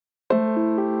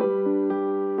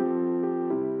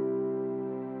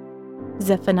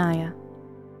Zephaniah.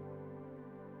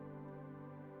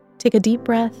 Take a deep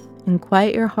breath and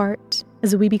quiet your heart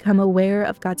as we become aware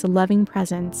of God's loving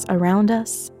presence around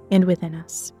us and within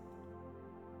us.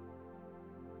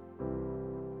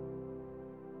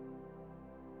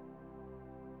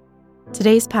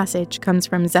 Today's passage comes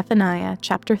from Zephaniah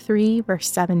chapter 3, verse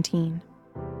 17.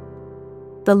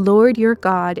 The Lord your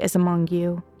God is among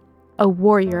you, a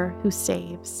warrior who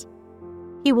saves.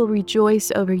 He will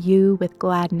rejoice over you with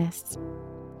gladness.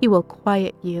 He will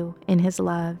quiet you in his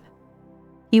love.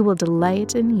 He will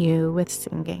delight in you with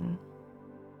singing.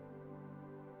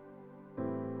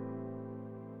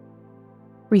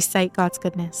 Recite God's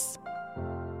goodness.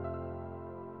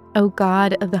 O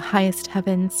God of the highest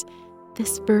heavens,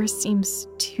 this verse seems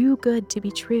too good to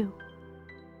be true.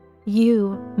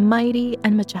 You, mighty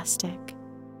and majestic,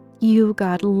 you,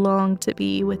 God, long to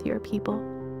be with your people.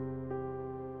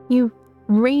 You,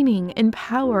 reigning in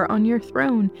power on your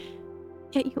throne,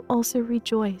 yet you also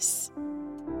rejoice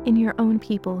in your own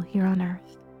people here on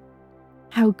earth.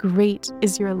 How great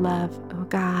is your love, O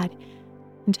God,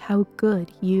 and how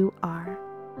good you are.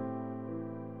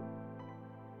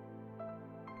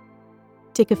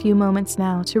 Take a few moments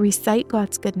now to recite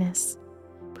God's goodness,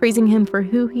 praising him for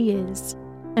who he is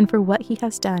and for what he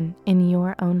has done in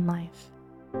your own life.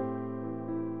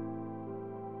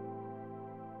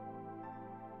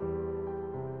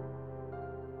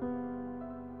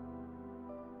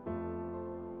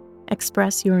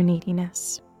 Express your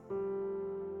neediness.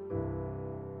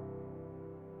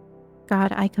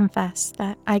 God, I confess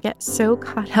that I get so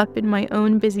caught up in my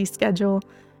own busy schedule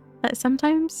that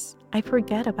sometimes I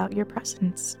forget about your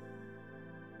presence.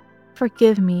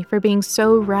 Forgive me for being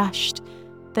so rushed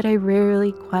that I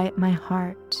rarely quiet my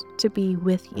heart to be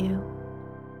with you.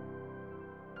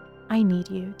 I need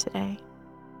you today.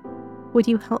 Would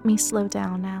you help me slow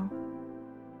down now?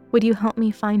 Would you help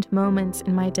me find moments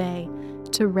in my day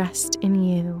to rest in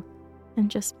you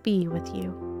and just be with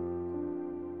you?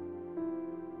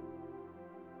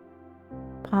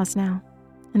 Pause now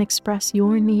and express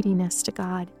your neediness to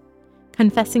God,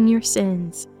 confessing your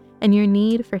sins and your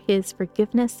need for his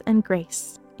forgiveness and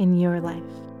grace in your life.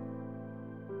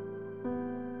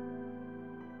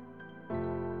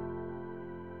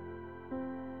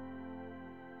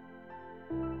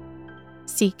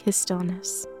 Seek his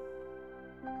stillness.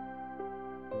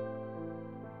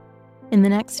 In the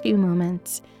next few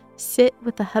moments, sit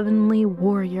with the heavenly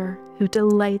warrior who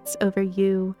delights over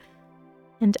you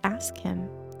and ask him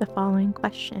the following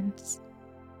questions.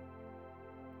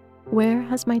 Where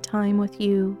has my time with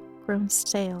you grown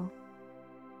stale?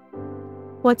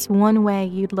 What's one way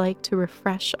you'd like to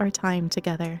refresh our time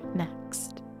together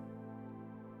next?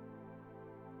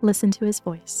 Listen to his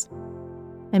voice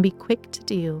and be quick to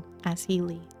do as he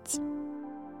leads.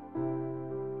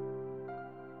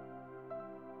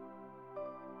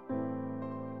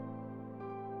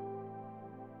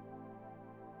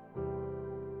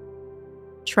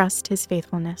 Trust his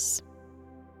faithfulness.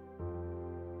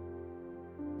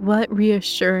 What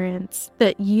reassurance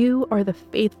that you are the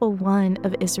faithful one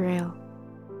of Israel.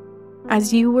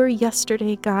 As you were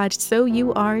yesterday, God, so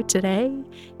you are today,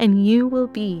 and you will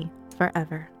be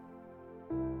forever.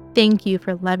 Thank you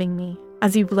for loving me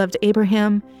as you've loved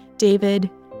Abraham, David,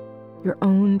 your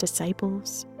own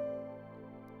disciples.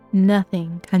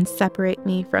 Nothing can separate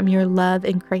me from your love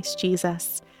in Christ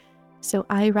Jesus, so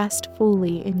I rest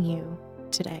fully in you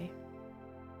today.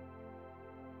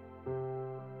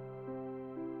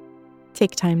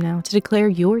 Take time now to declare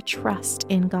your trust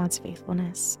in God's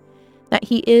faithfulness, that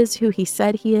he is who he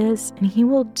said he is, and he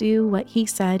will do what he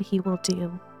said he will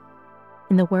do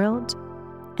in the world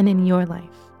and in your life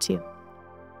too.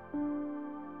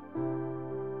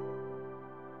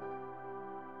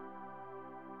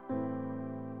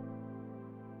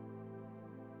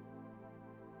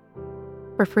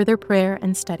 For further prayer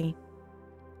and study,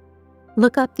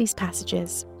 look up these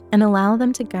passages and allow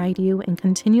them to guide you in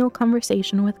continual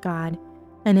conversation with God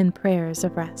and in prayers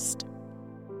of rest.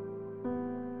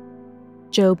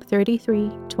 Job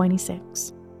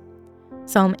 33:26,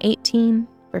 Psalm 18,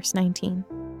 verse 19,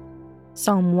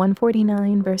 Psalm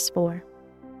 149, verse 4,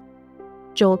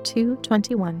 Joel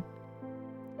 2:21,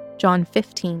 John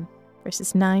 15,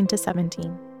 verses 9 to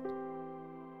 17,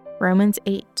 Romans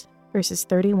 8, verses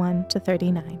 31 to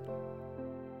 39.